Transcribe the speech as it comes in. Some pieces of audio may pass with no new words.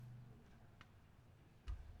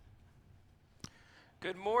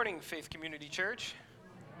Good morning, Faith Community Church.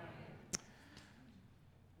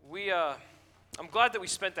 I'm glad that we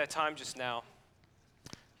spent that time just now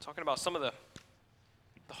talking about some of the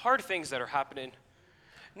hard things that are happening,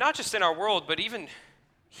 not just in our world, but even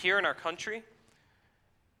here in our country.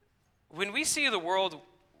 When we see the world,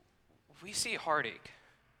 we see heartache.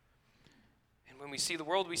 And when we see the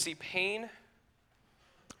world, we see pain.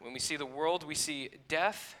 When we see the world, we see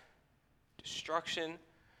death, destruction.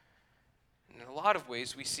 In a lot of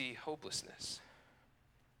ways, we see hopelessness.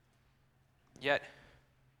 Yet,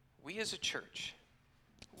 we as a church,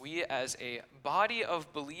 we as a body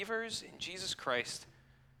of believers in Jesus Christ,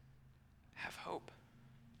 have hope.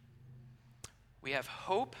 We have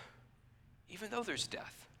hope even though there's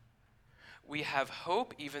death. We have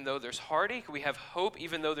hope even though there's heartache. We have hope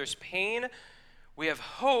even though there's pain. We have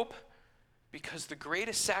hope because the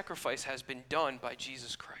greatest sacrifice has been done by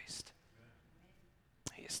Jesus Christ.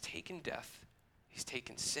 He has taken death. He's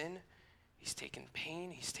taken sin, he's taken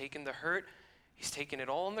pain, he's taken the hurt, he's taken it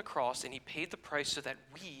all on the cross, and he paid the price so that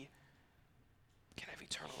we can have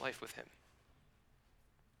eternal life with him.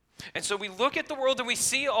 And so we look at the world and we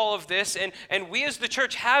see all of this, and we as the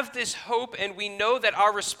church have this hope, and we know that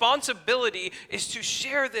our responsibility is to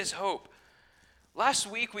share this hope. Last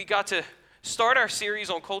week we got to start our series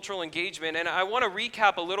on cultural engagement, and I want to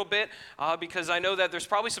recap a little bit because I know that there's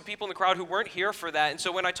probably some people in the crowd who weren't here for that. And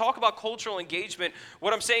so when I talk about cultural engagement,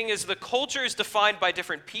 what I'm saying is the culture is defined by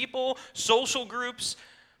different people, social groups,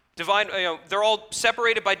 they're all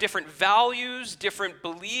separated by different values, different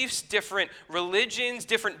beliefs, different religions,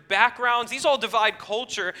 different backgrounds. These all divide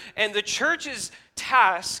culture, and the church's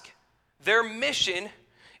task, their mission,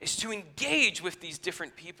 is to engage with these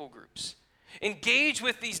different people groups. Engage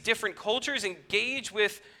with these different cultures, engage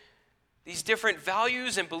with these different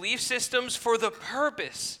values and belief systems for the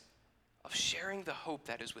purpose of sharing the hope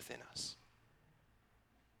that is within us.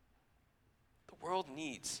 The world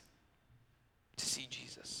needs to see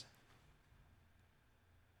Jesus.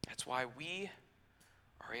 That's why we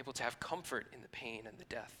are able to have comfort in the pain and the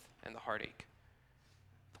death and the heartache.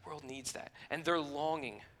 The world needs that, and they're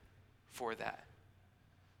longing for that.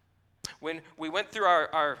 When we went through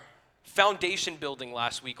our foundation building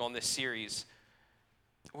last week on this series,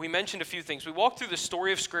 we mentioned a few things. We walked through the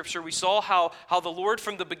story of Scripture. We saw how the Lord,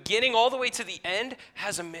 from the beginning all the way to the end,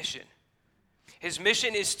 has a mission. His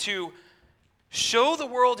mission is to show the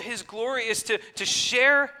world his glory, is to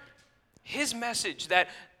share his message, that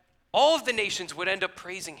all of the nations would end up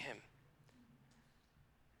praising him.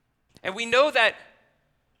 And we know that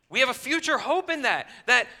we have a future hope in that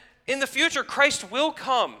in the future Christ will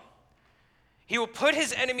come. He will put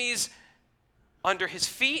his enemies under his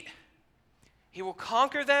feet. He will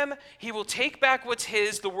conquer them. He will take back what's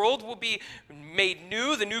his. The world will be made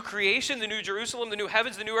new. The new creation, the new Jerusalem, the new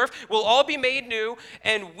heavens, the new earth will all be made new.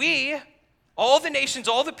 And we, all the nations,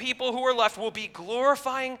 all the people who are left, will be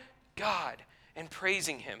glorifying God and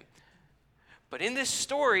praising him. But in this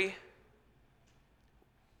story,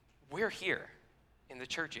 we're here in the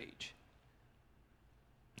church age.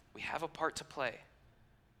 We have a part to play.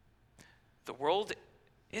 The world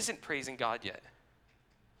isn't praising God yet.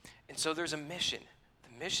 And so there's a mission.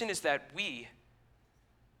 The mission is that we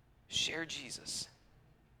share Jesus,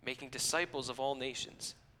 making disciples of all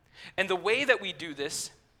nations. And the way that we do this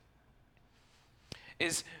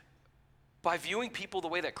is by viewing people the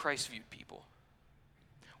way that Christ viewed people.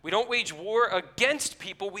 We don't wage war against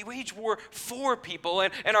people, we wage war for people.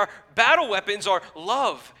 And our battle weapons are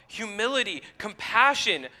love, humility,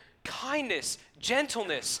 compassion, kindness,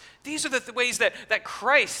 gentleness. These are the ways that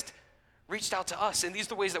Christ reached out to us, and these are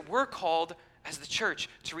the ways that we're called as the church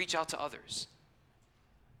to reach out to others.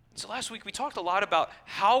 So last week we talked a lot about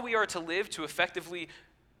how we are to live to effectively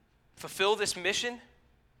fulfill this mission.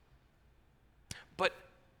 But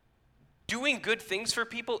doing good things for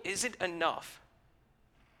people isn't enough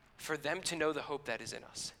for them to know the hope that is in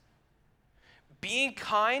us. Being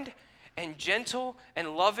kind and gentle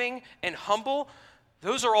and loving and humble,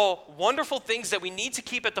 those are all wonderful things that we need to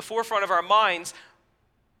keep at the forefront of our minds,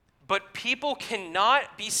 but people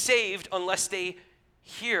cannot be saved unless they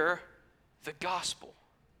hear the gospel.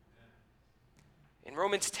 In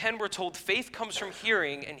Romans 10, we're told faith comes from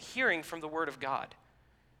hearing, and hearing from the word of God.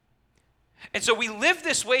 And so we live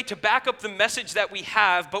this way to back up the message that we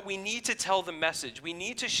have, but we need to tell the message. We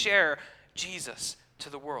need to share Jesus to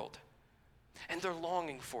the world. And they're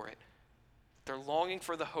longing for it. They're longing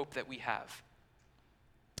for the hope that we have.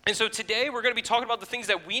 And so today we're going to be talking about the things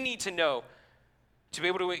that we need to know to be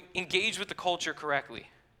able to engage with the culture correctly.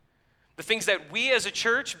 The things that we as a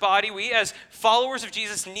church body, we as followers of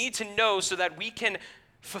Jesus need to know so that we can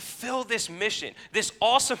fulfill this mission, this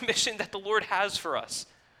awesome mission that the Lord has for us.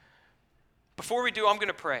 Before we do, I'm going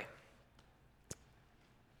to pray.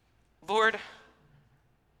 Lord,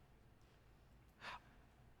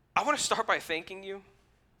 I want to start by thanking you.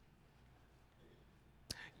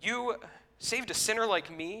 You saved a sinner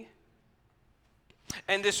like me,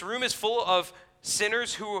 and this room is full of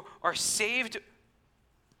sinners who are saved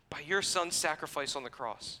by your son's sacrifice on the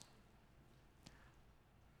cross.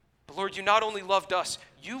 But Lord, you not only loved us,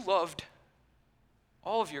 you loved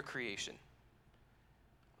all of your creation,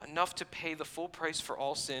 enough to pay the full price for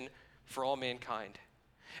all sin, for all mankind.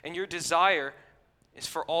 And your desire is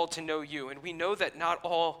for all to know you. And we know that not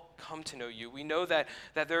all come to know you. We know that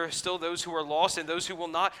there are still those who are lost and those who will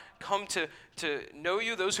not come to know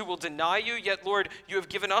you, those who will deny you. Yet, Lord, you have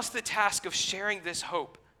given us the task of sharing this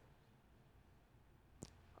hope,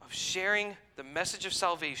 of sharing the message of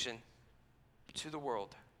salvation to the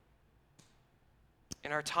world.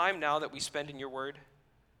 In our time now that we spend in your word,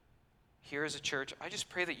 here as a church, I just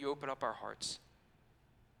pray that you open up our hearts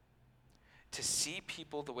to see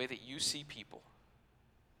people the way that you see people.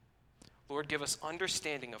 Lord, give us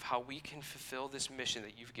understanding of how we can fulfill this mission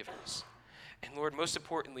that you've given us. And Lord, most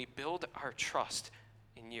importantly, build our trust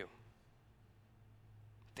in you.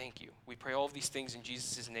 Thank you. We pray all of these things in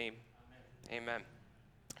Jesus' name. Amen.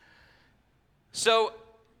 So,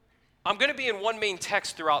 I'm going to be in one main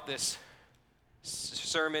text throughout this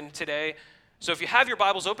sermon today. So if you have your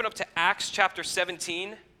Bibles, open up to Acts chapter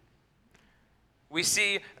 17. We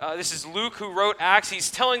see, this is Luke who wrote Acts. He's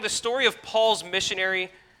telling the story of Paul's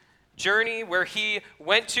missionary journey where he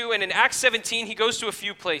went to, and in Acts 17, he goes to a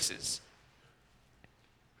few places.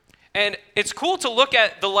 And it's cool to look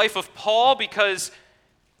at the life of Paul because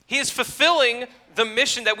he is fulfilling the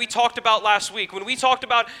mission that we talked about last week. When we talked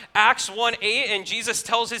about Acts 1:8, and Jesus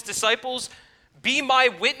tells his disciples, "Be my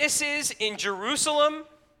witnesses in Jerusalem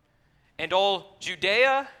and all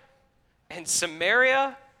Judea and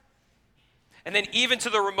Samaria, and then even to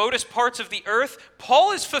the remotest parts of the earth,"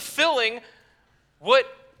 Paul is fulfilling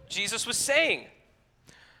what Jesus was saying.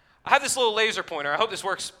 I have this little laser pointer. I hope this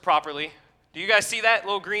works properly. Do you guys see that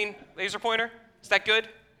little green laser pointer? Is that good?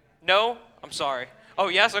 No? I'm sorry. Oh,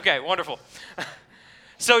 yes? Okay, wonderful.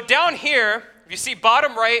 So down here, if you see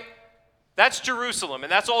bottom right, that's Jerusalem,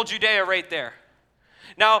 and that's all Judea right there.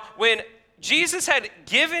 Now, when Jesus had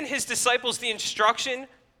given his disciples the instruction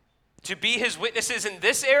to be his witnesses in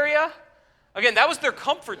this area, again, that was their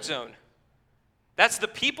comfort zone. That's the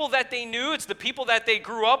people that they knew. It's the people that they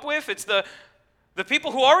grew up with. It's the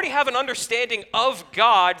people who already have an understanding of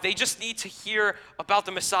God. They just need to hear about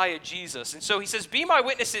the Messiah, Jesus. And so he says, be my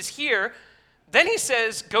witnesses here. Then he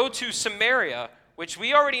says, go to Samaria, which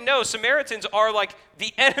we already know Samaritans are like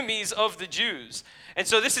the enemies of the Jews. And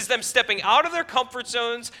so this is them stepping out of their comfort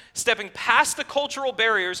zones, stepping past the cultural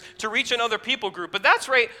barriers to reach another people group. But that's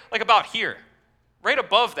right, like about here, right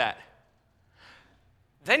above that.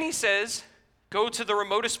 Then he says, go to the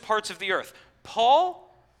remotest parts of the earth.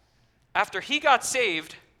 Paul, after he got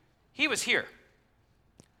saved, he was here.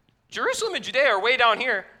 Jerusalem and Judea are way down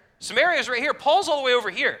here. Samaria is right here. Paul's all the way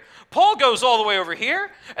over here. Paul goes all the way over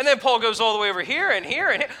here, and then Paul goes all the way over here and here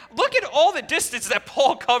and here. Look at all the distance that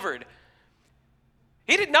Paul covered.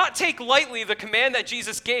 He did not take lightly the command that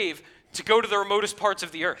Jesus gave to go to the remotest parts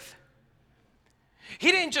of the earth.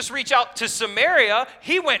 He didn't just reach out to Samaria,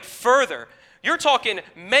 he went further. You're talking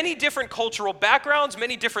many different cultural backgrounds,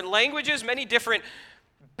 many different languages, many different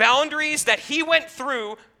boundaries that he went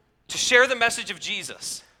through to share the message of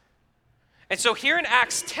Jesus. And so here in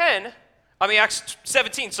Acts 17,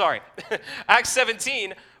 Acts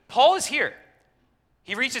 17, Paul is here.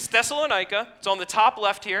 He reaches Thessalonica. It's on the top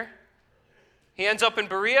left here. He ends up in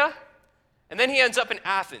Berea, and then he ends up in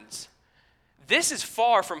Athens. This is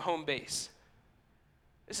far from home base.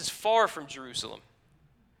 This is far from Jerusalem.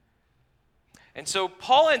 And so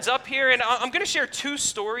Paul ends up here, and I'm going to share two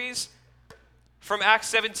stories from Acts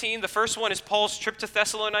 17. The first one is Paul's trip to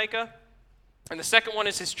Thessalonica, and the second one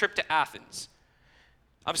is his trip to Athens.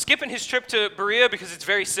 I'm skipping his trip to Berea because it's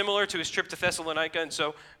very similar to his trip to Thessalonica, and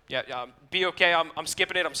so, be okay. I'm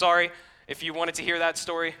skipping it. I'm sorry if you wanted to hear that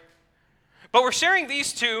story. But we're sharing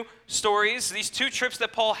these two stories, these two trips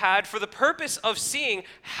that Paul had, for the purpose of seeing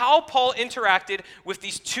how Paul interacted with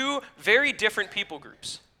these two very different people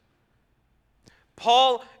groups.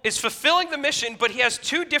 Paul is fulfilling the mission, but he has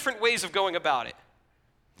two different ways of going about it.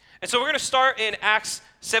 And so we're going to start in Acts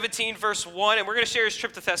 17, verse 1, and we're going to share his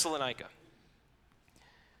trip to Thessalonica.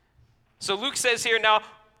 So Luke says here, now,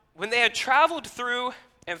 when they had traveled through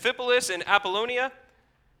Amphipolis and Apollonia,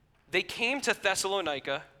 they came to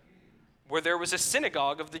Thessalonica, where there was a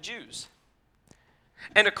synagogue of the Jews.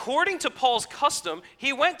 And according to Paul's custom,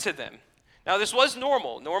 he went to them. Now, this was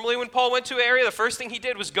normal. Normally, when Paul went to an area, the first thing he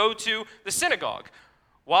did was go to the synagogue.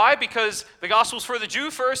 Why? Because the gospel's for the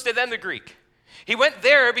Jew first and then the Greek. He went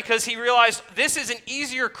there because he realized this is an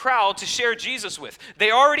easier crowd to share Jesus with.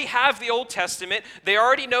 They already have the Old Testament. They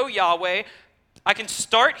already know Yahweh. I can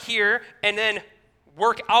start here and then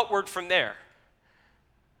work outward from there.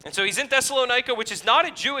 And so he's in Thessalonica, which is not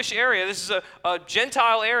a Jewish area. This is a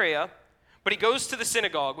Gentile area. But he goes to the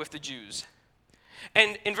synagogue with the Jews.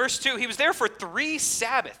 And in verse 2, he was there for 3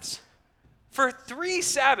 Sabbaths. For 3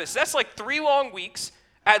 Sabbaths. That's like 3 long weeks.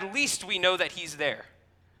 At least we know that he's there.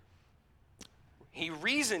 He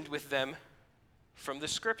reasoned with them from the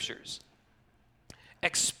scriptures,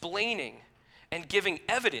 explaining and giving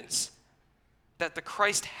evidence that the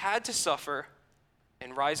Christ had to suffer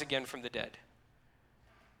and rise again from the dead,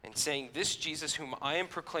 and saying, this Jesus whom I am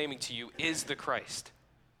proclaiming to you is the Christ.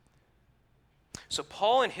 So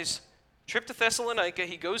Paul, in his trip to Thessalonica,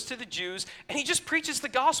 he goes to the Jews, and he just preaches the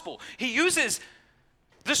gospel. He uses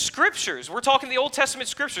the scriptures. We're talking the Old Testament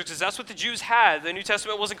scriptures because that's what the Jews had. The New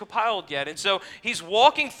Testament wasn't compiled yet. And so he's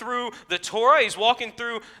walking through the Torah. He's walking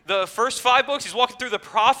through the first 5 books. He's walking through the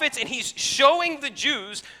prophets. And he's showing the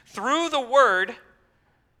Jews through the word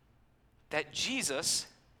that Jesus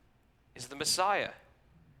is the Messiah.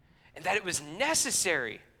 And that it was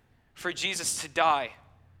necessary for Jesus to die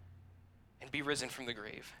and be risen from the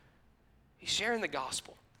grave. He's sharing the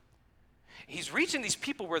gospel. He's reaching these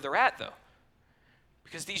people where they're at, though.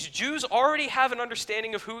 Because these Jews already have an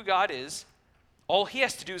understanding of who God is. All he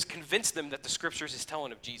has to do is convince them that the scriptures is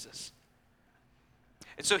telling of Jesus.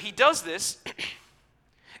 And so he does this.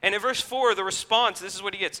 And in verse 4, the response, this is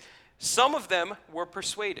what he gets. Some of them were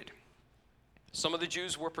persuaded. Some of the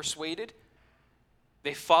Jews were persuaded.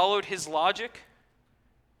 They followed his logic.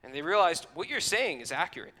 And they realized what you're saying is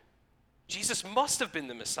accurate. Jesus must have been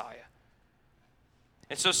the Messiah.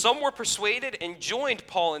 And so some were persuaded and joined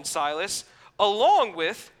Paul and Silas, along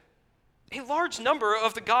with a large number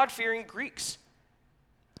of the God-fearing Greeks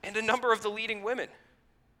and a number of the leading women.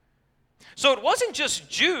 So it wasn't just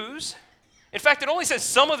Jews. In fact, it only says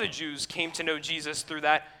some of the Jews came to know Jesus through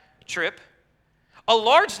that trip. A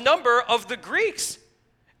large number of the Greeks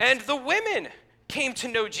and the women came to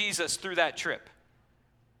know Jesus through that trip.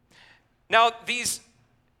 Now, these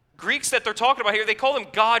Greeks that they're talking about here, they call them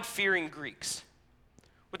God-fearing Greeks.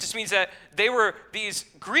 What this means that they were these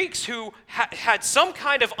Greeks who had some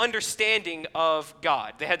kind of understanding of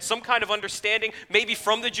God. They had some kind of understanding, maybe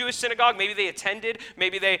from the Jewish synagogue, maybe they attended,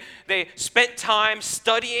 maybe they spent time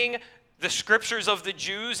studying the scriptures of the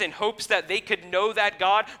Jews in hopes that they could know that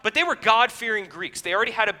God, but they were God-fearing Greeks. They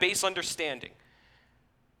already had a base understanding.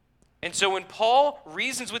 And so when Paul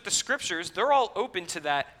reasons with the scriptures, they're all open to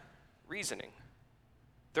that reasoning.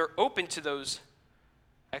 They're open to those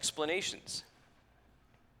explanations.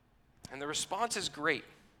 And the response is great.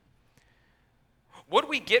 What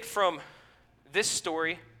we get from this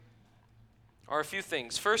story are a few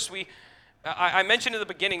things. First, I mentioned in the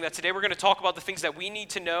beginning that today we're going to talk about the things that we need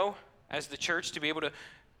to know as the church to be able to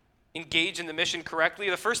engage in the mission correctly.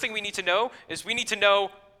 The first thing we need to know is we need to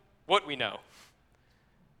know what we know.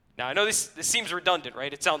 Now, I know this seems redundant,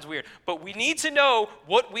 right? It sounds weird. But we need to know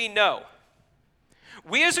what we know.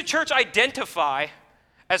 We as a church identify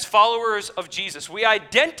as followers of Jesus. We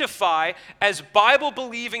identify as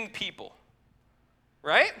Bible-believing people,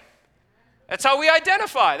 right? That's how we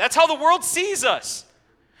identify. That's how the world sees us.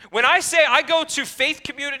 When I say I go to Faith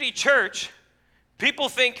Community Church, people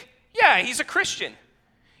think, yeah, he's a Christian.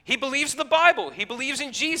 He believes the Bible. He believes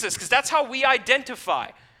in Jesus, because that's how we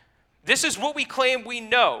identify. This is what we claim we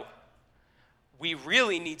know. We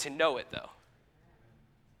really need to know it, though.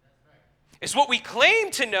 It's what we claim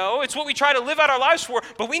to know. It's what we try to live out our lives for.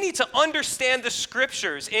 But we need to understand the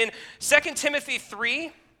scriptures. In 2 Timothy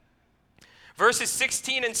 3, verses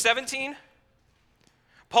 16 and 17,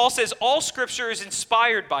 Paul says, all scripture is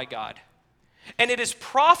inspired by God, and it is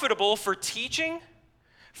profitable for teaching,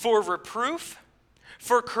 for reproof,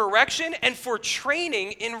 for correction, and for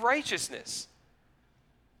training in righteousness,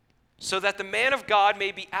 so that the man of God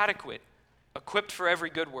may be adequate, equipped for every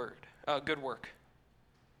good work.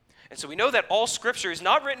 And so we know that all scripture is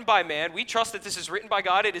not written by man. We trust that this is written by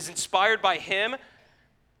God. It is inspired by him.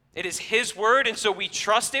 It is his word, and so we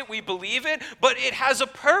trust it, we believe it, but it has a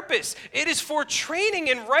purpose. It is for training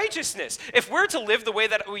in righteousness. If we're to live the way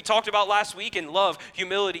that we talked about last week in love,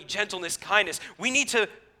 humility, gentleness, kindness, we need to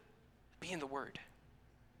be in the word.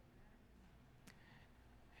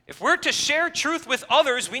 If we're to share truth with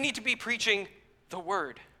others, we need to be preaching the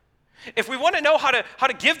word. If we want to know how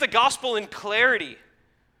to give the gospel in clarity,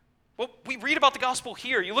 well, we read about the gospel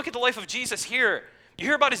here. You look at the life of Jesus here. You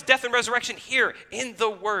hear about his death and resurrection here in the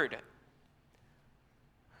Word.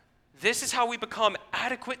 This is how we become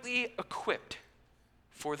adequately equipped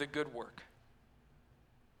for the good work.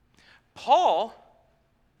 Paul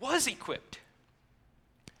was equipped.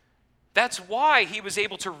 That's why he was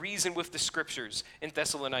able to reason with the scriptures in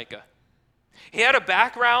Thessalonica. He had a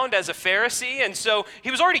background as a Pharisee, and so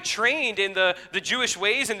he was already trained in the Jewish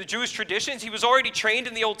ways and the Jewish traditions. He was already trained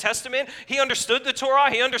in the Old Testament. He understood the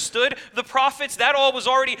Torah. He understood the prophets. That all was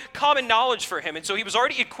already common knowledge for him. And so he was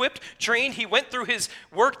already equipped, trained. He went through his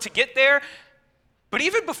work to get there. But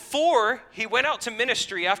even before he went out to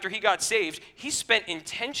ministry after he got saved, he spent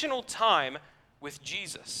intentional time with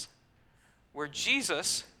Jesus, where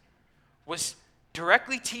Jesus was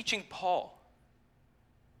directly teaching Paul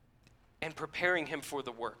and preparing him for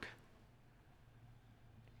the work.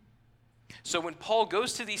 So when Paul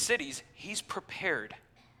goes to these cities, he's prepared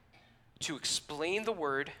to explain the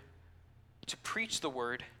word, to preach the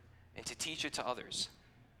word, and to teach it to others.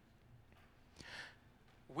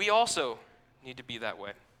 We also need to be that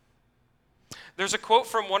way. There's a quote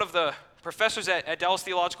from one of the professors at Dallas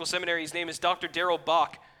Theological Seminary. His name is Dr. Darrell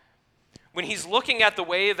Bock. When he's looking at the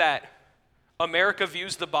way that America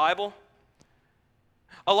views the Bible,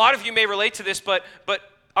 a lot of you may relate to this, but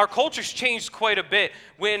our culture's changed quite a bit.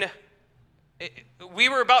 When we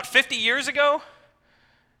were about 50 years ago,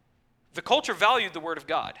 the culture valued the Word of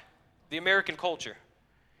God, the American culture.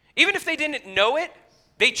 Even if they didn't know it,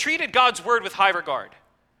 they treated God's Word with high regard.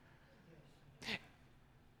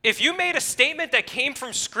 If you made a statement that came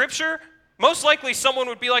from Scripture, most likely someone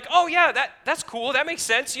would be like, oh yeah, that's cool, that makes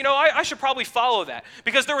sense. You know, I should probably follow that.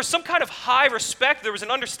 Because there was some kind of high respect, there was an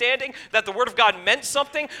understanding that the Word of God meant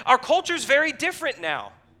something. Our culture's very different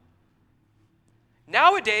now.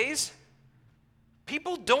 Nowadays,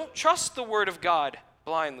 people don't trust the Word of God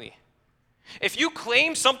blindly. If you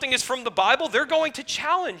claim something is from the Bible, they're going to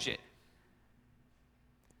challenge it.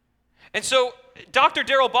 And so, Dr.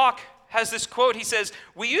 Darrell Bock has this quote. He says,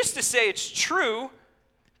 we used to say it's true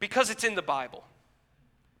because it's in the Bible.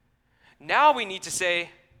 Now we need to say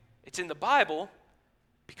it's in the Bible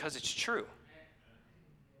because it's true.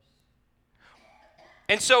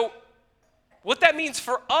 And so what that means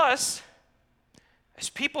for us as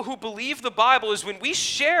people who believe the Bible is when we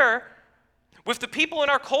share with the people in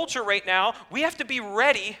our culture right now, we have to be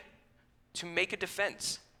ready to make a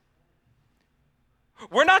defense.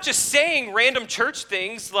 We're not just saying random church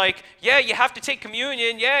things like, yeah, you have to take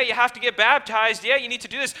communion, yeah, you have to get baptized, yeah, you need to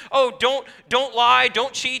do this. Oh, don't lie,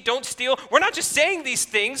 don't cheat, don't steal. We're not just saying these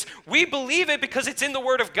things. We believe it because it's in the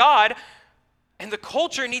Word of God, and the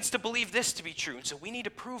culture needs to believe this to be true, and so we need to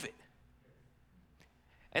prove it.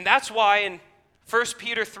 And that's why in 1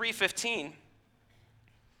 Peter 3:15,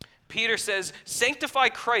 Peter says, sanctify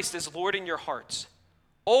Christ as Lord in your hearts,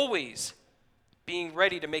 always being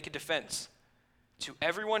ready to make a defense to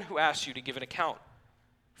everyone who asks you to give an account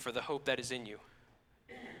for the hope that is in you,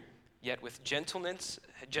 yet with gentleness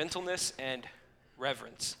and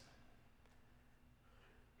reverence.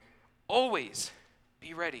 Always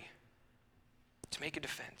be ready to make a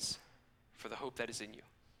defense for the hope that is in you.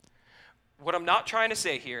 What I'm not trying to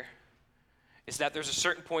say here is that there's a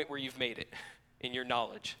certain point where you've made it in your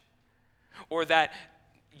knowledge, or that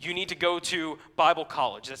you need to go to Bible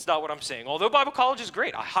college. That's not what I'm saying. Although Bible college is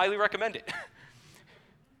great, I highly recommend it.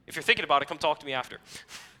 If you're thinking about it, come talk to me after.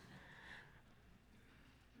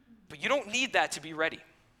 But you don't need that to be ready.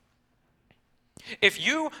 If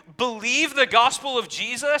you believe the gospel of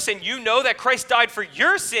Jesus and you know that Christ died for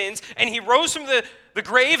your sins and he rose from the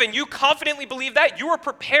grave and you confidently believe that, you are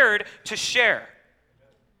prepared to share.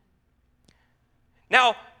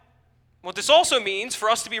 Now, what this also means for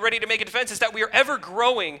us to be ready to make a defense is that we are ever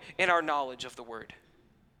growing in our knowledge of the Word.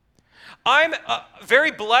 I'm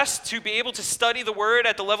very blessed to be able to study the Word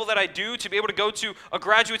at the level that I do, to be able to go to a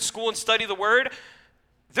graduate school and study the Word.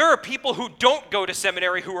 There are people who don't go to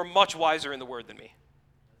seminary who are much wiser in the Word than me.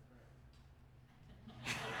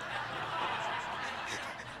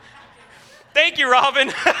 Thank you,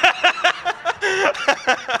 Robin.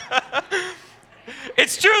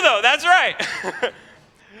 It's true, though. That's right.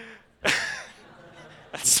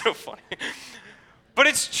 That's so funny. But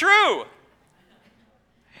it's true.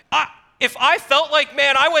 If I felt like,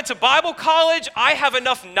 man, I went to Bible college, I have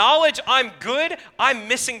enough knowledge, I'm good, I'm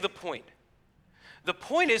missing the point. The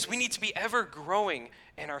point is we need to be ever growing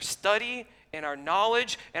in our study, in our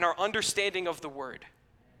knowledge, and our understanding of the Word.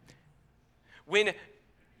 When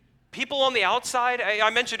people on the outside, I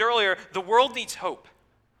mentioned earlier, the world needs hope.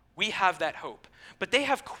 We have that hope. But they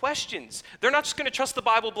have questions. They're not just going to trust the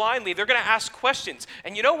Bible blindly. They're going to ask questions.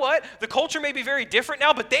 And you know what? The culture may be very different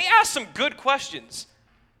now, but they ask some good questions.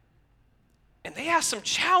 And they ask some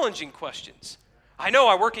challenging questions. I know,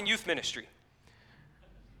 I work in youth ministry.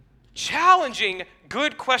 Challenging,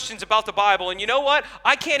 good questions about the Bible. And you know what?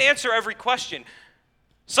 I can't answer every question.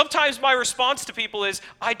 Sometimes my response to people is,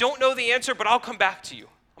 I don't know the answer, but I'll come back to you.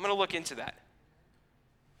 I'm going to look into that.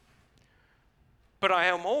 But I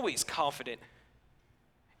am always confident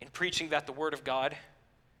in preaching that the Word of God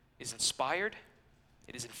is inspired,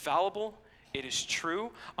 it is infallible, it is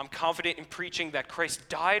true. I'm confident in preaching that Christ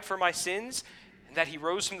died for my sins and that he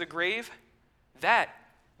rose from the grave. That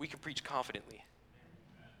we can preach confidently.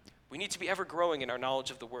 We need to be ever growing in our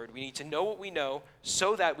knowledge of the Word. We need to know what we know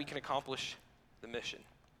so that we can accomplish the mission.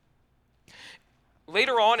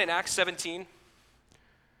 Later on in Acts 17,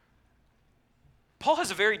 Paul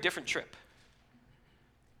has a very different trip.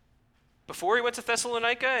 Before he went to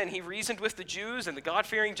Thessalonica and he reasoned with the Jews and the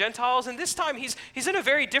God-fearing Gentiles, and this time he's in a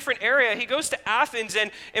very different area. He goes to Athens,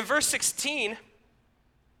 and in verse 16,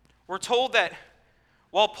 we're told that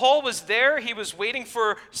while Paul was there, he was waiting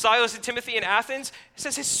for Silas and Timothy in Athens. It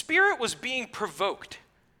says his spirit was being provoked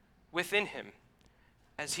within him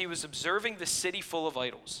as he was observing the city full of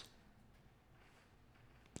idols.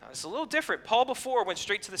 Now, it's a little different. Paul before went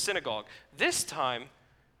straight to the synagogue. This time,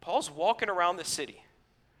 Paul's walking around the city.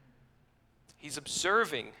 He's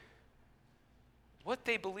observing what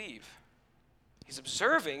they believe. He's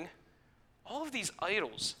observing all of these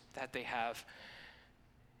idols that they have.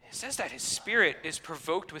 It says that his spirit is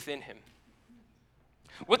provoked within him.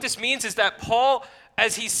 What this means is that Paul,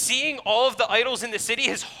 as he's seeing all of the idols in the city,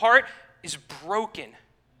 his heart is broken.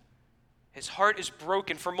 His heart is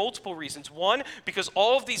broken for multiple reasons. One, because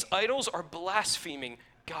all of these idols are blaspheming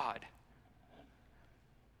God.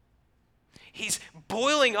 He's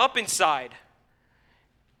boiling up inside.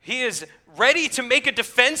 He is ready to make a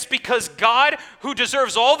defense because God, who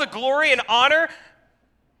deserves all the glory and honor,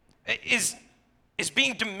 is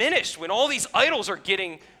being diminished when all these idols are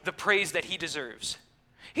getting the praise that he deserves.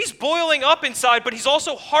 He's boiling up inside, but he's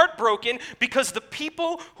also heartbroken because the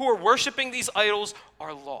people who are worshiping these idols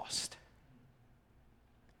are lost.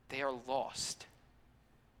 They are lost.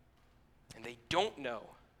 And they don't know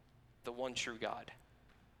the one true God.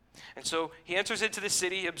 And so he enters into the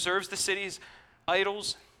city, observes the city's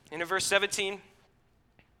idols. And in verse 17,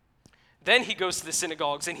 then he goes to the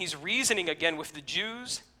synagogues and he's reasoning again with the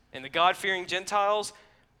Jews and the God-fearing Gentiles.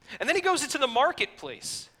 And then he goes into the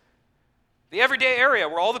marketplace, the everyday area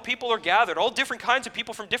where all the people are gathered. All different kinds of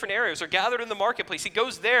people from different areas are gathered in the marketplace. He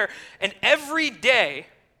goes there, and every day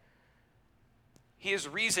he is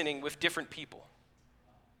reasoning with different people.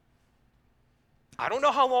 I don't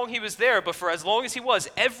know how long he was there, but for as long as he was,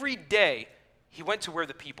 every day he went to where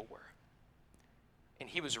the people were. And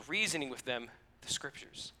he was reasoning with them the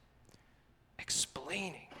scriptures,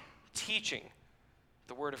 explaining, teaching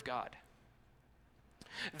the word of God.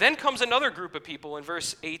 Then comes another group of people in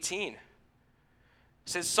verse 18. It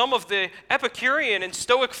says some of the Epicurean and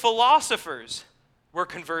Stoic philosophers were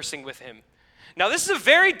conversing with him. Now, this is a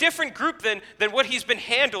very different group than what he's been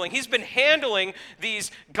handling. He's been handling these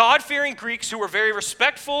God-fearing Greeks who were very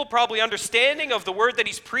respectful, probably understanding of the word that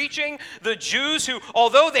he's preaching. The Jews who,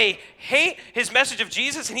 although they hate his message of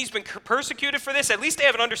Jesus and he's been persecuted for this, at least they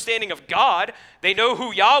have an understanding of God. They know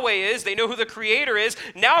who Yahweh is. They know who the Creator is.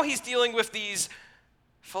 Now he's dealing with these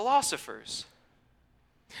philosophers.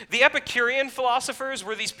 The Epicurean philosophers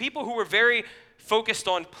were these people who were very focused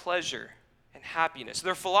on pleasure and happiness.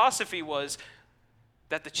 Their philosophy was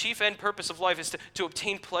that the chief end purpose of life is to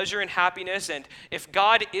obtain pleasure and happiness, and if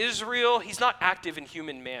God is real, he's not active in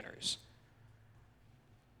human manners.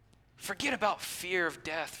 Forget about fear of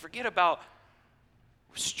death. Forget about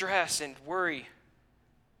stress and worry.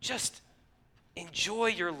 Just enjoy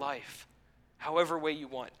your life however way you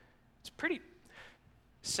want. It's pretty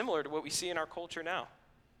similar to what we see in our culture now.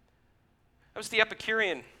 That was the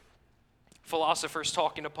Epicurean philosophers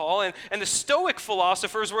talking to Paul, and the Stoic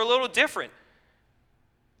philosophers were a little different.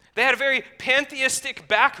 They had a very pantheistic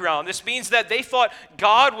background. This means that they thought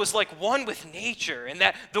God was like one with nature and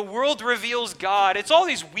that the world reveals God. It's all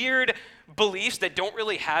these weird beliefs that don't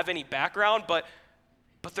really have any background, but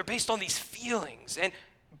they're based on these feelings. And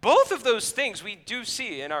both of those things we do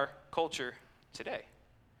see in our culture today.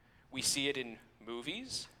 We see it in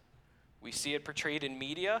movies. We see it portrayed in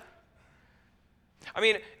media. I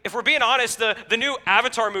mean, if we're being honest, the new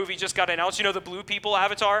Avatar movie just got announced. You know, the blue people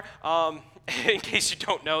Avatar? In case you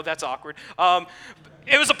don't know, that's awkward.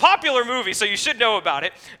 It was a popular movie, so you should know about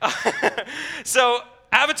it. So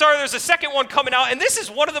Avatar, there's a second one coming out, and this is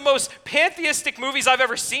one of the most pantheistic movies I've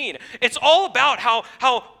ever seen. It's all about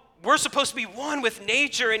how we're supposed to be one with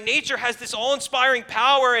nature, and nature has this all-inspiring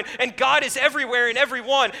power, and God is everywhere in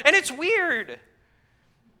everyone, and it's weird.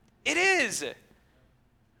 It is.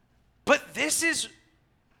 But this is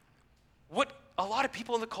what a lot of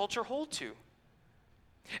people in the culture hold to.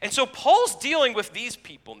 And so Paul's dealing with these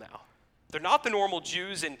people now. They're not the normal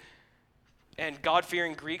Jews and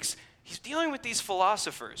God-fearing Greeks. He's dealing with these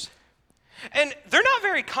philosophers. And they're not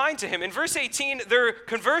very kind to him. In verse 18, they're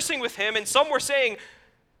conversing with him, and some were saying,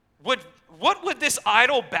 what would this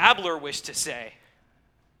idle babbler wish to say?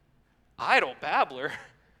 Idle babbler?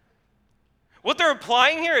 What they're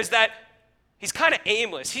implying here is that he's kind of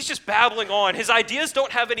aimless. He's just babbling on. His ideas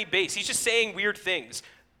don't have any base. He's just saying weird things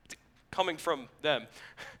coming from them.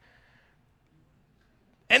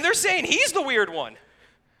 And they're saying he's the weird one.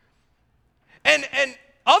 And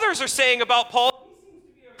others are saying about Paul, he seems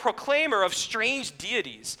to be a proclaimer of strange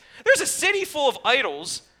deities. There's a city full of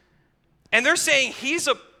idols, and they're saying he's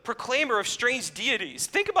a proclaimer of strange deities.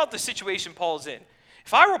 Think about the situation Paul's in.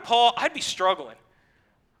 If I were Paul, I'd be struggling.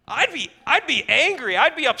 I'd be angry.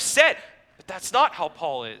 I'd be upset. But that's not how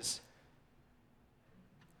Paul is.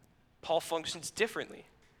 Paul functions differently.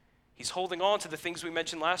 He's holding on to the things we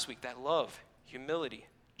mentioned last week, that love, humility,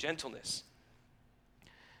 gentleness.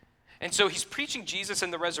 And so he's preaching Jesus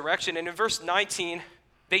and the resurrection. And in verse 19,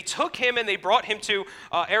 they took him and they brought him to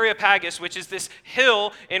Areopagus, which is this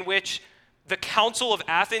hill in which the Council of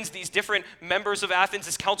Athens, these different members of Athens,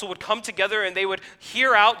 this council would come together and they would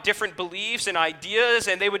hear out different beliefs and ideas,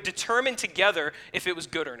 and they would determine together if it was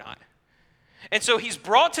good or not. And so he's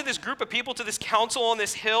brought to this group of people, to this council on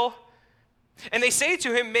this hill, and they say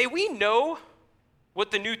to him, "May we know what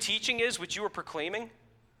the new teaching is which you are proclaiming?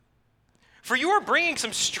 For you are bringing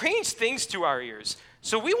some strange things to our ears,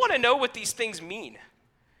 so we want to know what these things mean."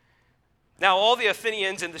 Now, all the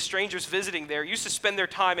Athenians and the strangers visiting there used to spend their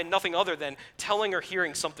time in nothing other than telling or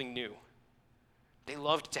hearing something new. They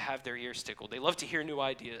loved to have their ears tickled. They loved to hear new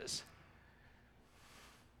ideas.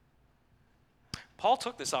 Paul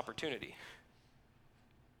took this opportunity.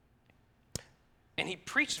 And he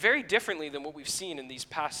preached very differently than what we've seen in these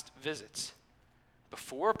past visits.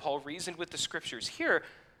 Before, Paul reasoned with the scriptures. Here,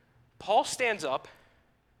 Paul stands up,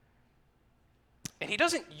 and he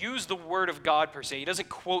doesn't use the word of God per se. He doesn't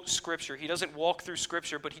quote scripture. He doesn't walk through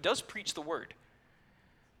scripture, but he does preach the word.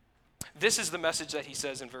 This is the message that he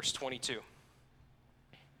says in verse 22.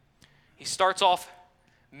 He starts off,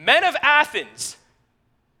 "Men of Athens,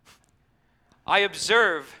 I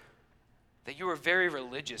observe that you are very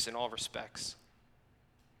religious in all respects."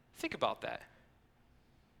 Think about that.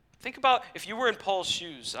 Think about if you were in Paul's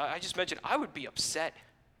shoes. I just mentioned I would be upset.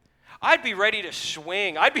 I'd be ready to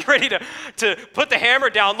swing. I'd be ready to put the hammer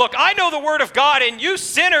down. Look, I know the word of God, and you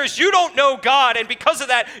sinners, you don't know God, and because of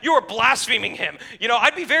that, you are blaspheming him.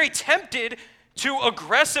 I'd be very tempted to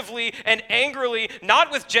aggressively and angrily,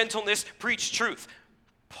 not with gentleness, preach truth.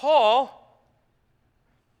 Paul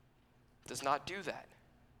does not do that.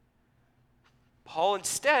 Paul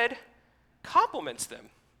instead compliments them.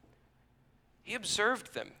 He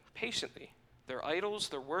observed them patiently. Their idols,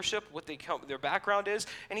 their worship, their background is.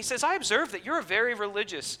 And he says, "I observe that you're a very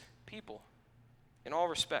religious people in all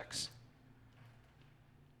respects."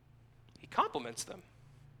 He compliments them.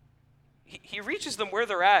 He reaches them where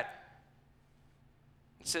they're at.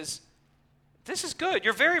 He says, "This is good.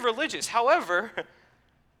 You're very religious. However,"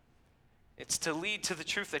 it's to lead to the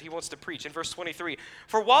truth that he wants to preach. In verse 23,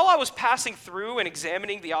 "For while I was passing through and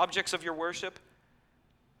examining the objects of your worship,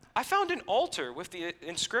 I found an altar with the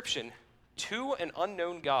inscription, 'To an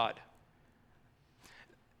unknown God.'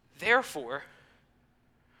 Therefore,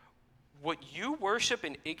 what you worship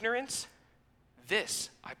in ignorance, this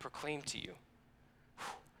I proclaim to you."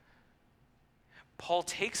 Paul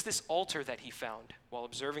takes this altar that he found while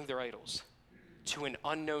observing their idols to an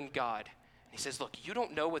unknown God. And he says, "Look, you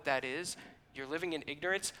don't know what that is. You're living in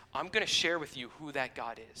ignorance. I'm going to share with you who that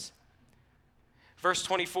God is." Verse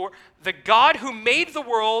 24, "The God who made the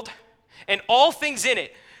world and all things in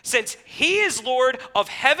it, since he is Lord of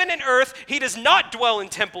heaven and earth, he does not dwell in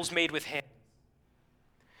temples made with hands.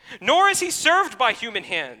 Nor is he served by human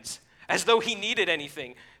hands, as though he needed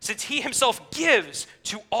anything, since he himself gives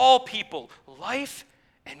to all people life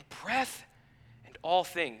and breath and all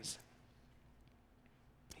things."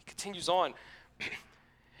 He continues on,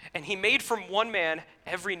 "And he made from one man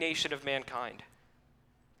every nation of mankind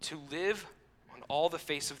to live on all the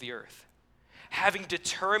face of the earth, having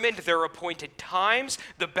determined their appointed times,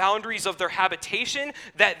 the boundaries of their habitation,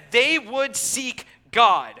 that they would seek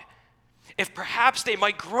God, if perhaps they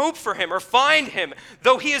might grope for him or find him,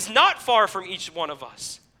 though he is not far from each one of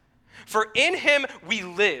us. For in him we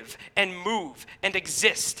live and move and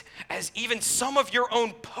exist, as even some of your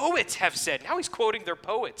own poets have said." Now he's quoting their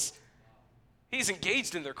poets. He's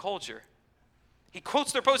engaged in their culture. He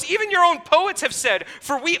quotes their poets. Even your own poets have said,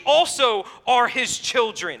 "For we also are his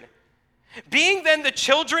children." Being then the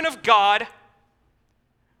children of God,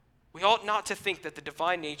 we ought not to think that the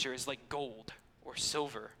divine nature is like gold or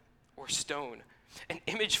silver or stone, an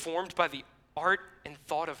image formed by the art and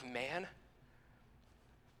thought of man.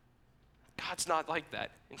 God's not like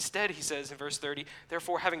that. Instead, he says in verse 30,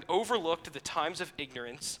 "Therefore, having overlooked the times of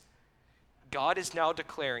ignorance, God is now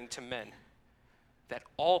declaring to men that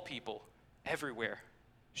all people everywhere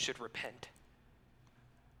should repent,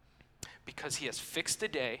 because he has fixed a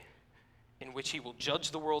day in which he will judge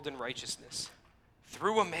the world in righteousness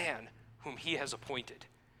through a man whom he has appointed,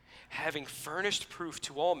 having furnished proof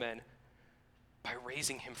to all men by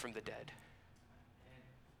raising him from the dead."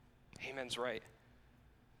 Amen's right.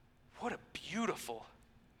 What a beautiful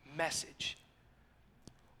message.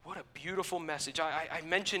 What a beautiful message. I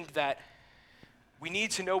mentioned that we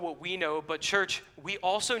need to know what we know, but church, we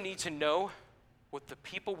also need to know what the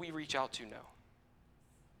people we reach out to know.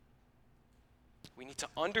 We need to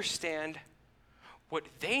understand what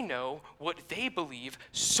they know, what they believe,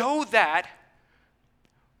 so that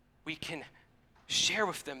we can share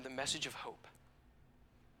with them the message of hope.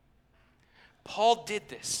 Paul did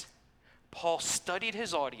this. Paul studied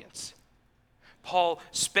his audience. Paul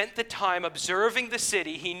spent the time observing the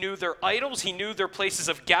city. He knew their idols. He knew their places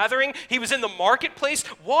of gathering. He was in the marketplace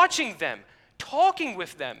watching them, talking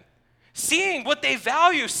with them, seeing what they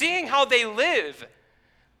value, seeing how they live,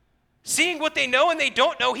 seeing what they know and they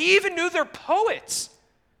don't know. He even knew their poets.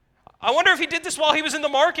 I wonder if he did this while he was in the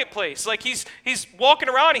marketplace. Like he's walking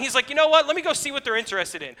around and he's like, you know what? Let me go see what they're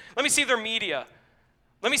interested in. Let me see their media.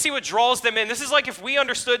 Let me see what draws them in. This is like if we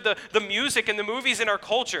understood the music and the movies in our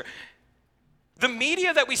culture. The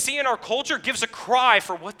media that we see in our culture gives a cry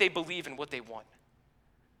for what they believe and what they want.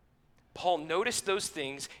 Paul noticed those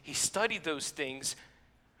things. He studied those things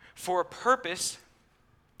for a purpose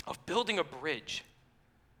of building a bridge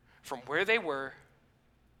from where they were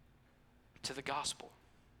to the gospel.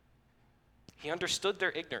 He understood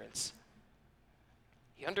their ignorance.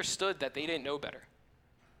 He understood that they didn't know better.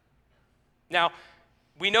 Now,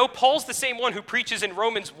 we know Paul's the same one who preaches in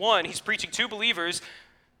Romans 1. He's preaching to believers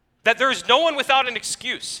that there is no one without an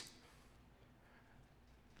excuse.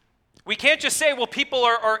 We can't just say, well, people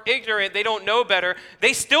are ignorant, they don't know better.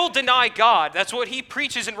 They still deny God. That's what he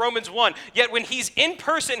preaches in Romans 1. Yet when he's in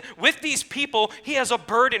person with these people, he has a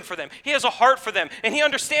burden for them. He has a heart for them. And he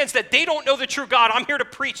understands that they don't know the true God. I'm here to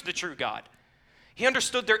preach the true God. He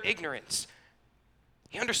understood their ignorance.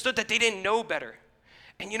 He understood that they didn't know better.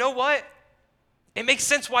 And you know what? It makes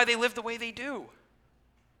sense why they live the way they do.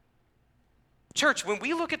 Church, when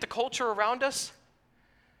we look at the culture around us,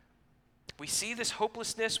 we see this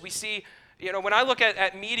hopelessness. We see, when I look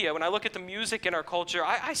at media, when I look at the music in our culture,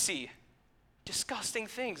 I see disgusting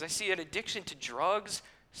things. I see an addiction to drugs,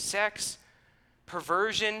 sex,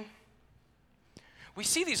 perversion. We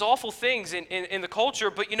see these awful things in the culture,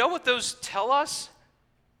 but you know what those tell us?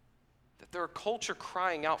 That they're a culture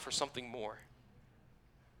crying out for something more.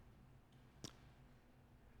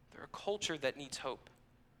 They're a culture that needs hope.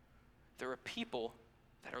 There are people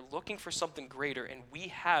that are looking for something greater, and we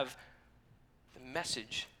have the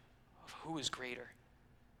message of who is greater.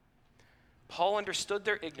 Paul understood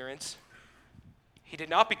their ignorance. He did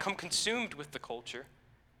not become consumed with the culture.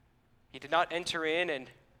 He did not enter in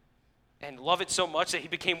and love it so much that he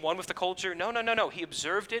became one with the culture. No. He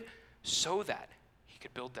observed it so that he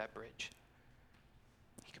could build that bridge.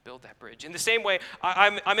 Build that bridge. In the same way,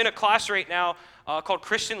 I'm in a class right now called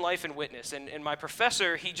Christian Life and Witness, and my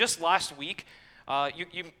professor, he just last week, a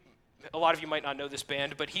lot of you might not know this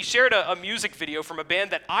band, but he shared a music video from a band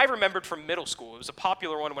that I remembered from middle school. It was a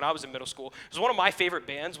popular one when I was in middle school. It was one of my favorite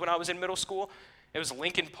bands when I was in middle school. It was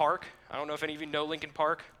Linkin Park. I don't know if any of you know Linkin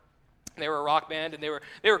Park. They were a rock band, and they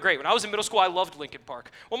were great. When I was in middle school, I loved Linkin Park.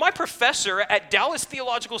 Well, my professor at Dallas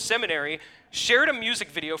Theological Seminary shared a music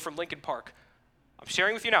video from Linkin Park. I'm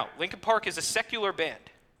sharing with you now. Linkin Park is a secular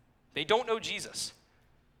band. They don't know Jesus,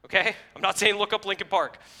 okay? I'm not saying look up Linkin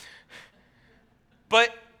Park.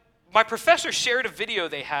 But my professor shared a video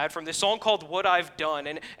they had from this song called What I've Done.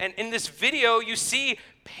 And in this video, you see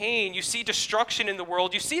pain, you see destruction in the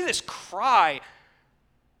world, you see this cry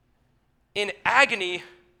in agony.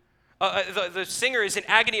 The singer is in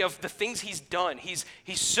agony of the things he's done. He's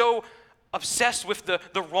so obsessed with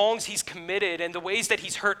the wrongs he's committed and the ways that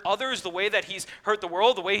he's hurt others, the way that he's hurt the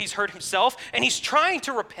world, the way he's hurt himself, and he's trying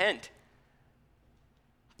to repent.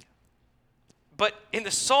 But in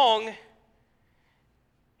the song,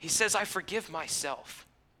 he says, I forgive myself.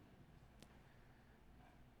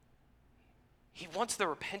 He wants the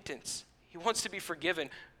repentance. He wants to be forgiven,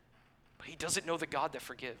 but he doesn't know the God that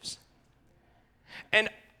forgives. And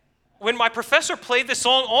when my professor played this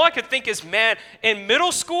song, all I could think is, man, in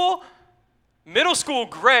middle school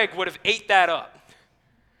Greg would have ate that up.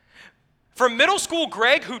 From middle school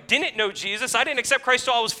Greg, who didn't know Jesus, I didn't accept Christ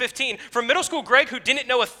till I was 15. From middle school Greg, who didn't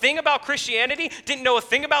know a thing about Christianity, didn't know a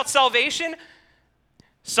thing about salvation,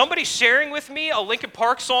 somebody sharing with me a Linkin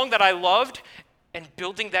Park song that I loved and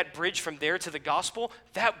building that bridge from there to the gospel,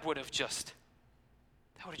 that would have just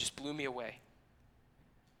blew me away.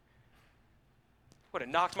 Would have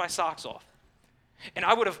knocked my socks off. And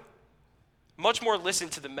I would have much more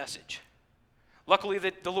listened to the message. Luckily,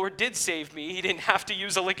 the Lord did save me. He didn't have to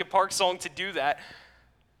use a Linkin Park song to do that.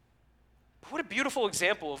 But what a beautiful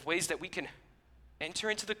example of ways that we can enter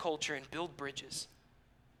into the culture and build bridges.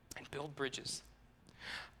 I'm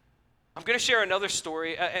going to share another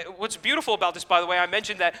story. What's beautiful about this, by the way, I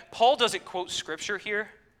mentioned that Paul doesn't quote Scripture here.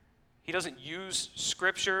 He doesn't use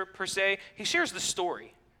Scripture per se. He shares the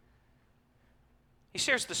story. He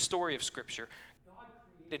shares the story of Scripture. God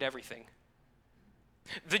created everything.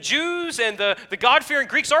 The Jews and the God-fearing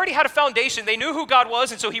Greeks already had a foundation. They knew who God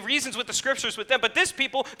was, and so he reasons with the Scriptures with them. But this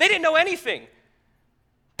people, they didn't know anything.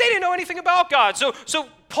 They didn't know anything about God. So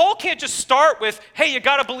Paul can't just start with, hey, you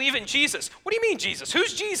got to believe in Jesus. What do you mean Jesus?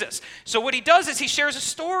 Who's Jesus? So what he does is he shares a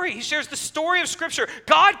story. He shares the story of Scripture.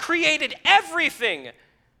 God created everything.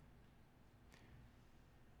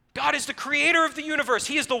 God is the creator of the universe.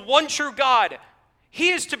 He is the one true God. He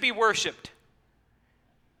is to be worshiped.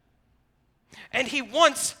 And he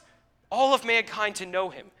wants all of mankind to know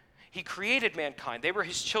him. He created mankind. They were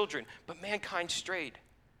his children, but mankind strayed.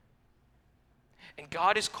 And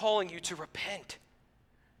God is calling you to repent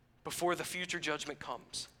before the future judgment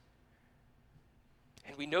comes.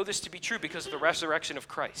 And we know this to be true because of the resurrection of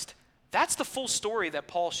Christ. That's the full story that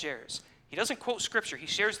Paul shares. He doesn't quote Scripture. He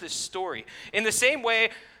shares this story. In the same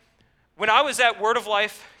way, when I was at Word of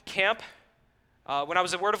Life camp, when I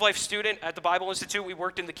was a Word of Life student at the Bible Institute, we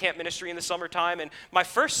worked in the camp ministry in the summertime. And my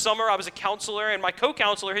first summer, I was a counselor, and my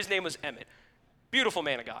co-counselor, his name was Emmett. Beautiful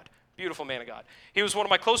man of God. Beautiful man of God. He was one of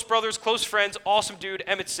my close brothers, close friends, awesome dude.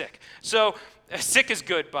 Emmett's sick. So, sick is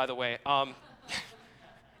good, by the way.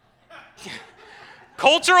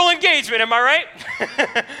 Cultural engagement, am I right?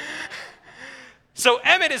 So,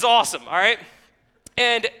 Emmett is awesome, all right?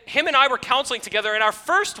 And him and I were counseling together. In our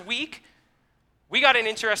first week, we got an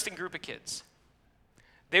interesting group of kids.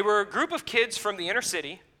 They were a group of kids from the inner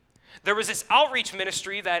city. There was this outreach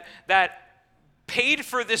ministry that paid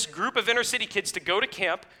for this group of inner city kids to go to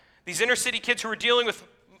camp. These inner city kids who were dealing with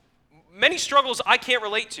many struggles I can't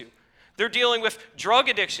relate to. They're dealing with drug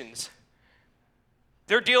addictions.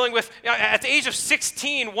 They're dealing with, at the age of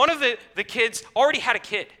 16, one of the kids already had a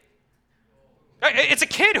kid. It's a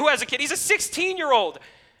kid who has a kid. He's a 16-year-old.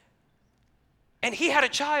 And he had a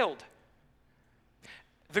child.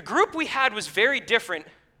 The group we had was very different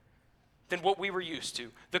than what we were used to.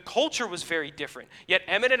 The culture was very different. Yet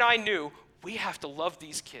Emmett and I knew we have to love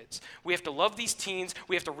these kids. We have to love these teens.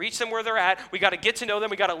 We have to reach them where they're at. We got to get to know them.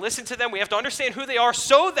 We got to listen to them. We have to understand who they are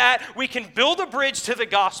so that we can build a bridge to the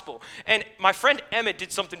gospel. And my friend Emmett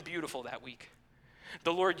did something beautiful that week.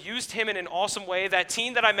 The Lord used him in an awesome way. That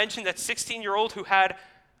teen that I mentioned, that 16-year-old who had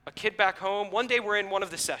a kid back home, one day we're in one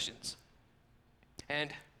of the sessions.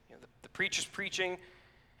 And the preacher's preaching.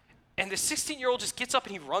 And the 16-year-old just gets up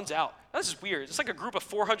and he runs out. Now, this is weird. It's like a group of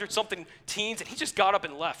 400-something teens, and he just got up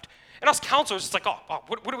and left. And us counselors, it's like,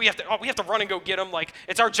 what do we have to? We have to run and go get him. Like,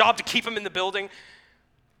 it's our job to keep him in the building.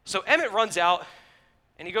 So Emmett runs out,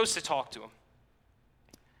 and he goes to talk to him.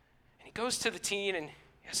 And he goes to the teen, and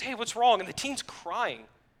he says, hey, what's wrong? And the teen's crying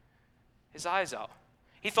his eyes out.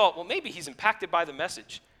 He thought, well, maybe he's impacted by the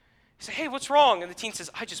message. He said, hey, what's wrong? And the teen says,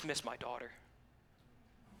 I just miss my daughter.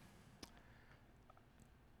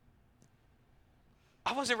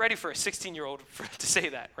 I wasn't ready for a 16-year-old to say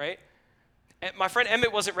that, right? And my friend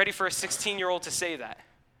Emmett wasn't ready for a 16-year-old to say that.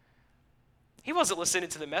 He wasn't listening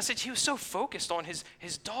to the message. He was so focused on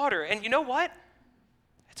his daughter. And you know what?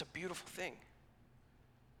 It's a beautiful thing.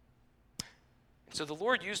 And so the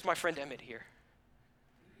Lord used my friend Emmett here.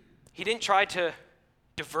 He didn't try to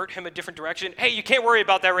divert him a different direction. Hey, you can't worry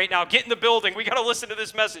about that right now. Get in the building. We got to listen to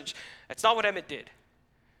this message. That's not what Emmett did.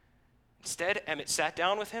 Instead, Emmett sat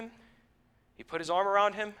down with him. He put his arm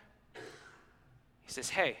around him. He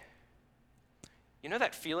says, hey, you know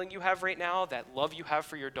that feeling you have right now, that love you have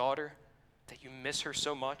for your daughter, that you miss her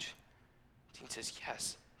so much? He says,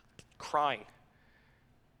 yes, crying.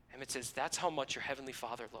 Emmett says, that's how much your Heavenly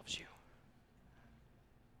Father loves you.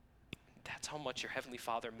 That's how much your Heavenly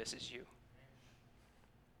Father misses you.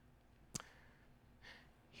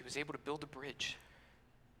 He was able to build a bridge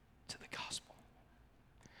to the gospel.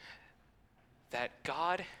 That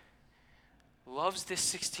God loves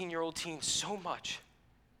this 16-year-old teen so much,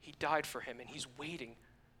 he died for him, and he's waiting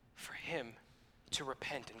for him to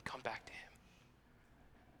repent and come back to him.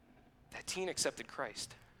 That teen accepted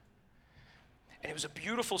Christ. And it was a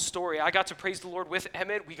beautiful story. I got to praise the Lord with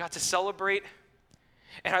Emmett. We got to celebrate.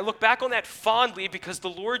 And I look back on that fondly because the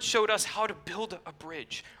Lord showed us how to build a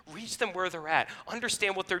bridge, reach them where they're at,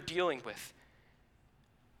 understand what they're dealing with,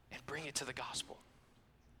 and bring it to the gospel.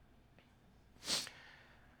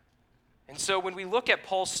 And so when we look at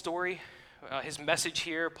Paul's story, his message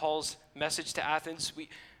here, Paul's message to Athens,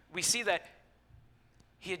 we see that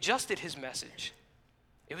he adjusted his message.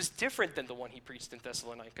 It was different than the one he preached in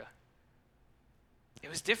Thessalonica. It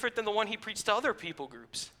was different than the one he preached to other people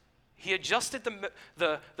groups. He adjusted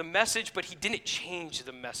the message, but he didn't change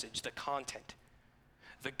the message, the content.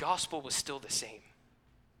 The gospel was still the same.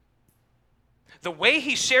 The way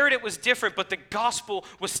he shared it was different, but the gospel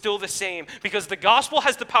was still the same, because the gospel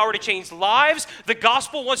has the power to change lives. The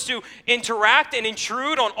gospel wants to interact and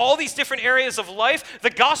intrude on all these different areas of life. The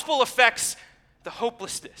gospel affects the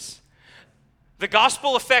hopelessness. The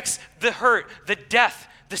gospel affects the hurt, the death,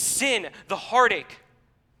 the sin, the heartache.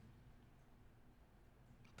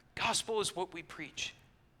 The gospel is what we preach.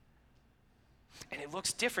 And it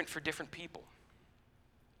looks different for different people.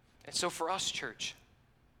 And so for us, church,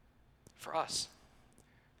 for us,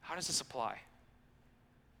 how does this apply?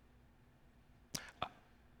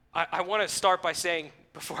 I want to start by saying,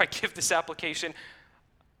 before I give this application,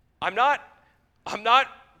 I'm not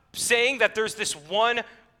saying that there's this one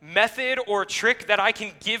method or trick that I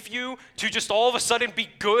can give you to just all of a sudden be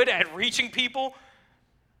good at reaching people.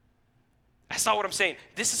 That's not what I'm saying.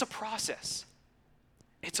 This is a process.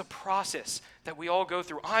 It's a process that we all go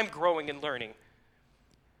through. I'm growing and learning.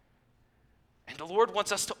 And the Lord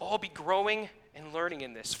wants us to all be growing and learning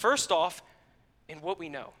in this. First off, in what we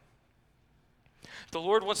know. The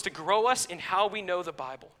Lord wants to grow us in how we know the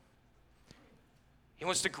Bible. He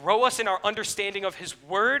wants to grow us in our understanding of his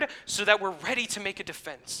word so that we're ready to make a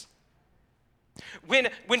defense.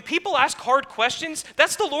 When people ask hard questions,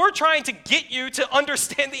 that's the Lord trying to get you to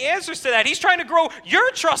understand the answers to that. He's trying to grow your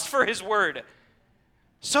trust for his word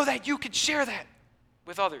so that you could share that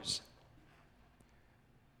with others.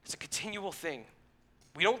 It's a continual thing.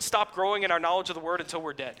 We don't stop growing in our knowledge of the word until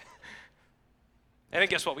we're dead. And then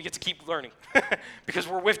guess what? We get to keep learning because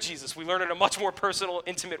we're with Jesus. We learn in a much more personal,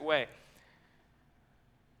 intimate way.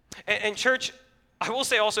 And church, I will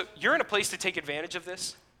say also, you're in a place to take advantage of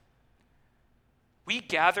this. We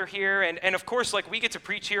gather here, and of course, like, we get to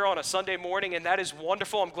preach here on a Sunday morning, and that is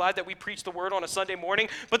wonderful. I'm glad that we preach the word on a Sunday morning,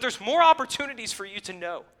 but there's more opportunities for you to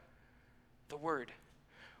know the word.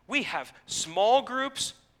 We have small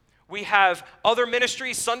groups. We have other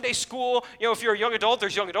ministries, Sunday school. You know, if you're a young adult,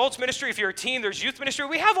 there's young adults ministry. If you're a teen, there's youth ministry.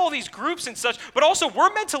 We have all these groups and such, but also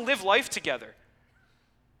we're meant to live life together.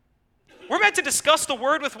 We're meant to discuss the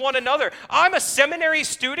word with one another. I'm a seminary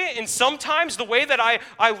student, and sometimes the way that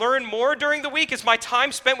I learn more during the week is my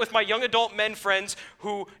time spent with my young adult men friends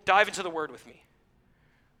who dive into the word with me.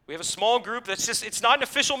 We have a small group that's just, it's not an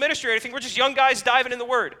official ministry or anything. We're just young guys diving in the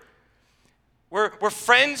word. We're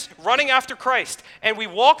friends running after Christ, and we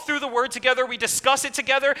walk through the word together, we discuss it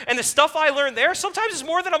together, and the stuff I learn there sometimes is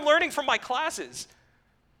more than I'm learning from my classes.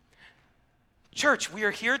 Church, we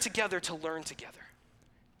are here together to learn together.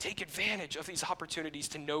 Take advantage of these opportunities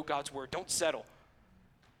to know God's word. Don't settle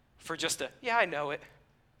for just yeah, I know it.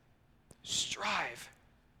 Strive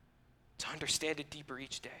to understand it deeper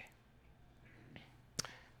each day.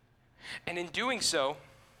 And in doing so,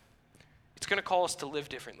 it's going to call us to live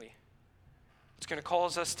differently. It's going to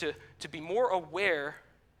cause us to be more aware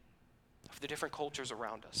of the different cultures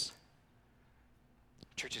around us.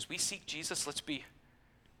 Church, as we seek Jesus, let's be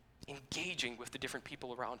engaging with the different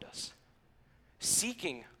people around us.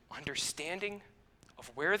 Seeking understanding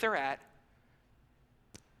of where they're at,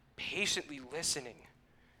 patiently listening,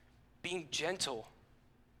 being gentle,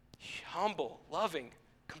 humble, loving,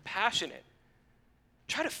 compassionate.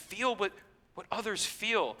 Try to feel what others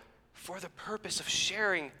feel for the purpose of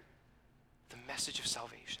sharing the message of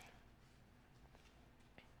salvation.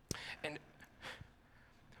 And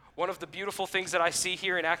one of the beautiful things that I see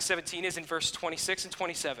here in Acts 17 is in verse 26 and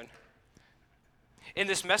 27. In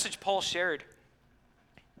this message Paul shared,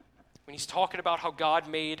 when he's talking about how God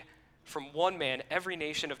made from one man every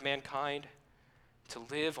nation of mankind to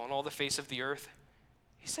live on all the face of the earth,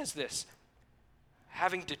 he says this: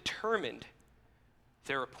 having determined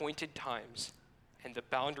their appointed times and the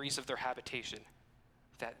boundaries of their habitation,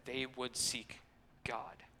 that they would seek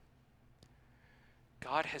God.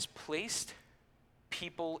 God has placed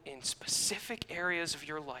people in specific areas of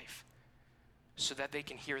your life so that they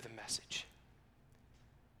can hear the message.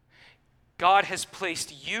 God has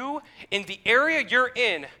placed you in the area you're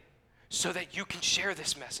in so that you can share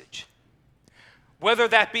this message. Whether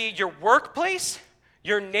that be your workplace,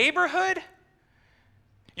 your neighborhood,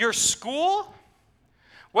 your school,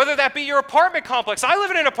 whether that be your apartment complex. I live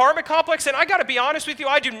in an apartment complex, and I got to be honest with you,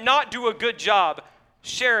 I do not do a good job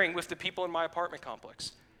sharing with the people in my apartment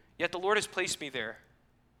complex. Yet the Lord has placed me there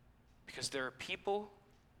because there are people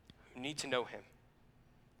who need to know him.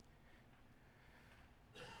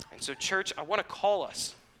 And so, church, I want to call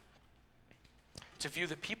us to view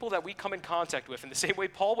the people that we come in contact with in the same way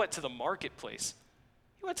Paul went to the marketplace.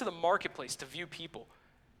 He went to the marketplace to view people.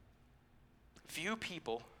 View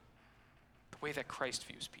people the way that Christ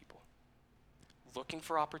views people, looking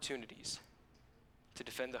for opportunities to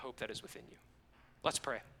defend the hope that is within you. Let's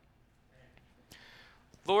pray.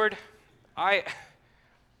 Lord,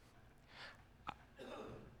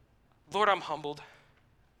 I'm humbled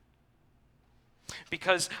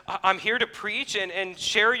because I'm here to preach and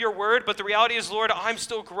share your word, but the reality is, Lord, I'm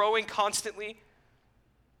still growing constantly.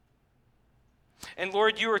 And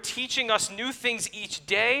Lord, you are teaching us new things each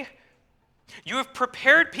day. You have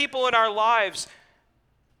prepared people in our lives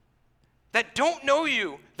that don't know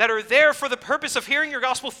you, that are there for the purpose of hearing your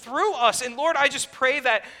gospel through us. And Lord, I just pray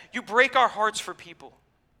that you break our hearts for people.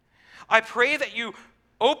 I pray that you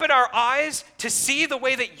open our eyes to see the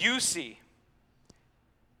way that you see.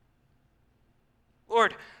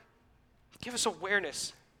 Lord, give us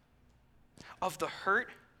awareness of the hurt,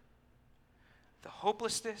 the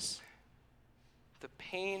hopelessness, the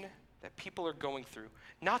pain that people are going through.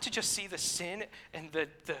 Not to just see the sin and the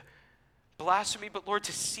blasphemy, but Lord,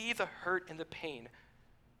 to see the hurt and the pain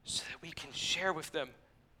so that we can share with them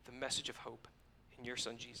the message of hope in your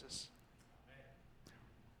Son, Jesus.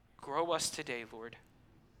 Grow us today, Lord,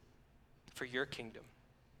 for your kingdom.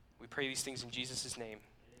 We pray these things in Jesus' name.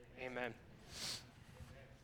 Amen.